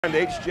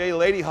The HJ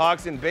Lady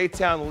Hawks in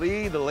Baytown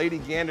Lee, the Lady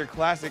Gander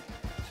Classic.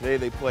 Today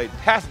they played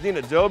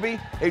Pasadena Dobie.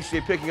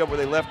 HJ picking up where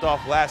they left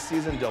off last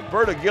season.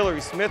 Delberta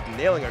Guillory-Smith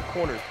nailing a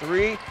corner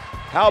three.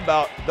 How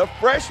about the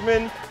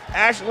freshman,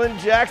 Ashlyn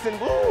Jackson?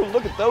 Ooh,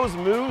 look at those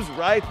moves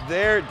right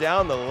there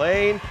down the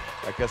lane.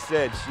 Like I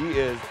said, she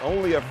is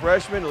only a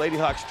freshman. Lady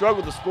Hawks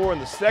struggled to score in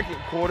the second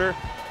quarter,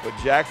 but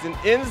Jackson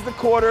ends the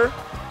quarter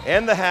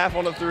and the half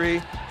on a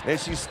three. Then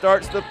she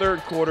starts the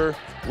third quarter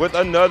with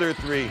another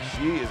three.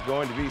 She is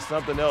going to be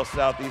something else,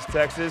 Southeast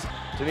Texas.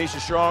 Tanisha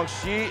Strong,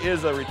 she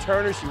is a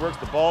returner. She works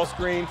the ball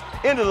screen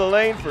into the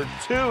lane for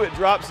two. It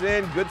drops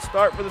in. Good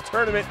start for the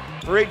tournament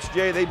for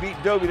HJ. They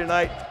beat Dobie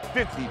tonight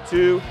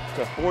 52-47.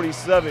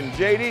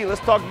 JD,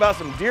 let's talk about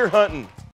some deer hunting.